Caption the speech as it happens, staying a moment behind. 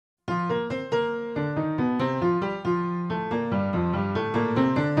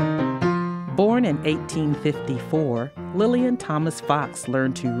Born in 1854, Lillian Thomas Fox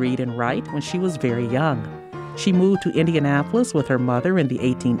learned to read and write when she was very young. She moved to Indianapolis with her mother in the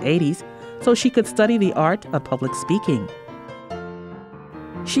 1880s so she could study the art of public speaking.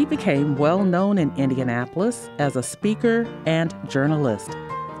 She became well known in Indianapolis as a speaker and journalist.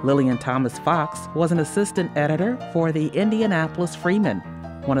 Lillian Thomas Fox was an assistant editor for the Indianapolis Freeman,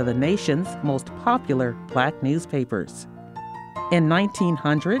 one of the nation's most popular black newspapers. In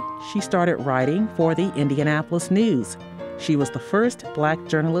 1900, she started writing for the Indianapolis News. She was the first black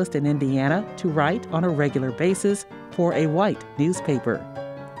journalist in Indiana to write on a regular basis for a white newspaper.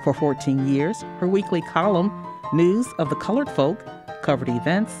 For 14 years, her weekly column, News of the Colored Folk, covered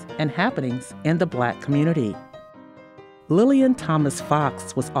events and happenings in the black community. Lillian Thomas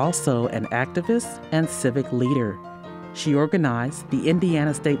Fox was also an activist and civic leader. She organized the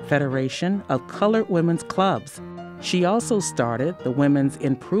Indiana State Federation of Colored Women's Clubs. She also started the Women's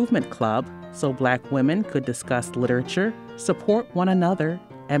Improvement Club so black women could discuss literature, support one another,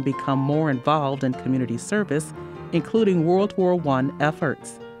 and become more involved in community service, including World War I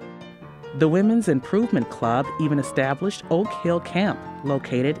efforts. The Women's Improvement Club even established Oak Hill Camp,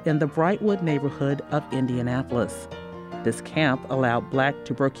 located in the Brightwood neighborhood of Indianapolis. This camp allowed black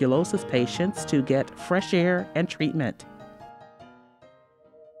tuberculosis patients to get fresh air and treatment.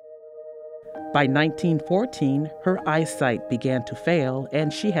 By 1914, her eyesight began to fail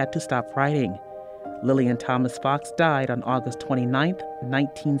and she had to stop writing. Lillian Thomas Fox died on August 29,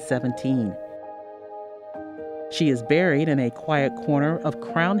 1917. She is buried in a quiet corner of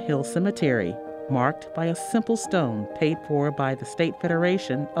Crown Hill Cemetery, marked by a simple stone paid for by the State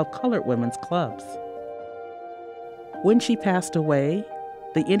Federation of Colored Women's Clubs. When she passed away,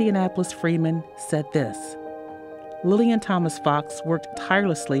 the Indianapolis Freeman said this: Lillian Thomas Fox worked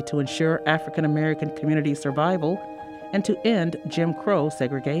tirelessly to ensure African American community survival and to end Jim Crow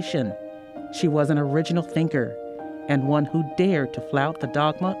segregation. She was an original thinker and one who dared to flout the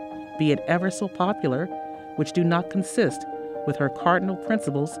dogma, be it ever so popular, which do not consist with her cardinal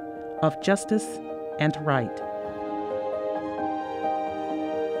principles of justice and right.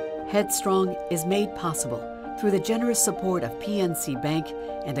 Headstrong is made possible through the generous support of PNC Bank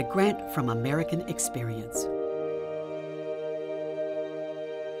and a grant from American Experience.